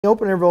The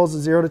open intervals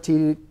of 0 to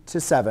t to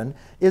 7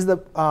 is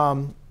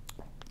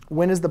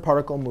when is the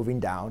particle moving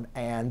down,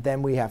 and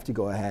then we have to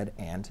go ahead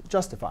and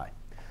justify.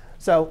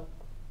 So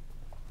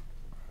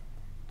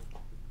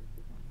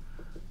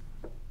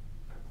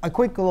a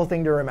quick little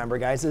thing to remember,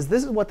 guys, is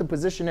this is what the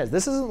position is.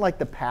 This isn't like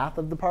the path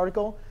of the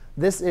particle.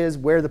 This is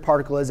where the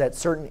particle is at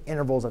certain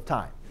intervals of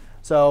time.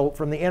 So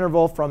from the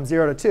interval from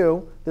 0 to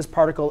 2, this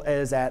particle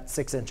is at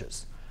 6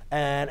 inches.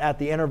 And at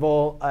the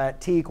interval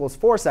at t equals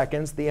 4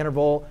 seconds, the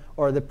interval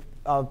or the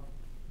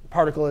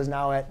particle is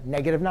now at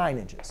 -9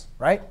 inches,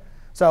 right?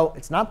 So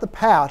it's not the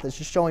path. It's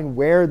just showing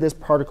where this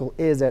particle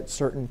is at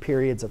certain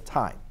periods of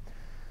time.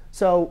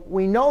 So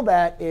we know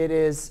that it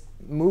is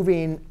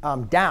moving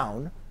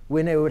down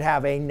when it would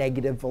have a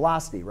negative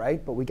velocity,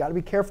 right? But we got to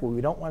be careful.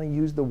 We don't want to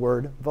use the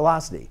word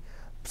velocity.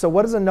 So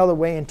what is another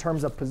way in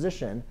terms of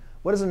position?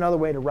 What is another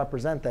way to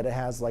represent that it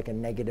has like a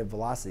negative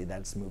velocity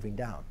that's moving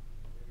down?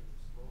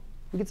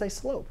 We could say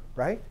slope,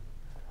 right?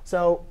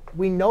 So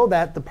we know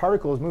that the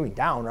particle is moving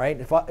down, right?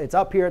 If it's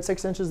up here at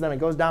 6 inches, then it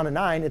goes down to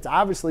 9. It's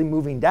obviously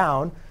moving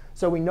down.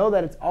 So we know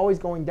that it's always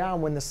going down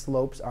when the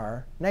slopes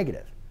are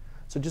negative.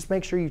 So just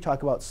make sure you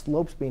talk about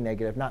slopes being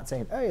negative, not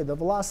saying, hey, the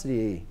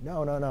velocity.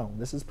 No, no, no.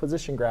 This is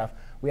position graph.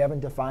 We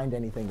haven't defined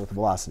anything with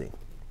velocity.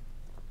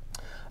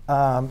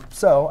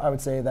 So I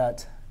would say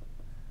that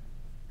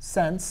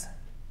since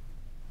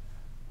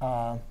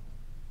the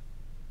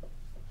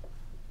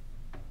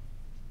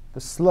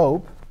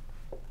slope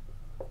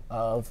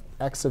of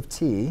x of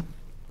t,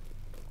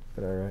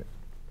 did I write?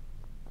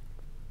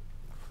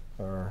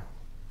 Or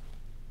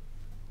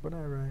what did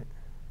I write?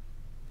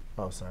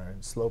 Oh, sorry.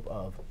 Slope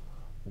of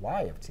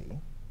y of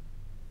t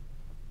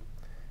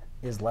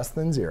is less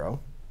than 0,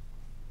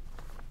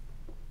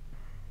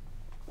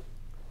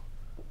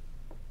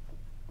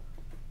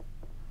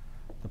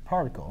 the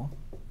particle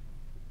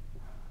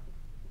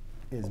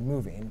is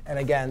moving. And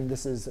again,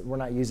 this is, we're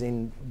not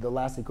using the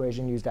last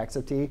equation used x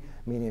of t,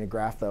 meaning a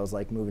graph that was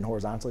like moving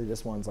horizontally.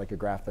 This one's like a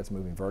graph that's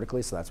moving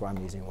vertically, so that's why I'm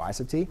using y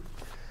sub t.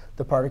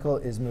 The particle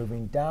is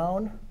moving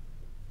down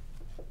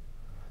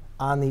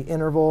on the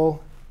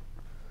interval.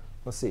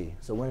 Let's see.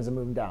 So when is it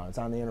moving down? It's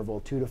on the interval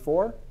 2 to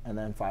 4, and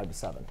then 5 to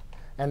 7.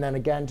 And then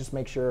again, just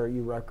make sure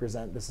you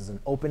represent this is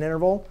an open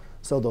interval,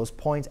 so those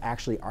points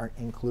actually aren't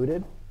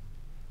included.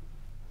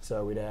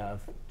 So we'd have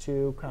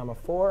 2,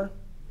 4,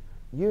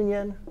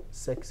 union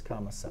 6,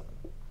 7.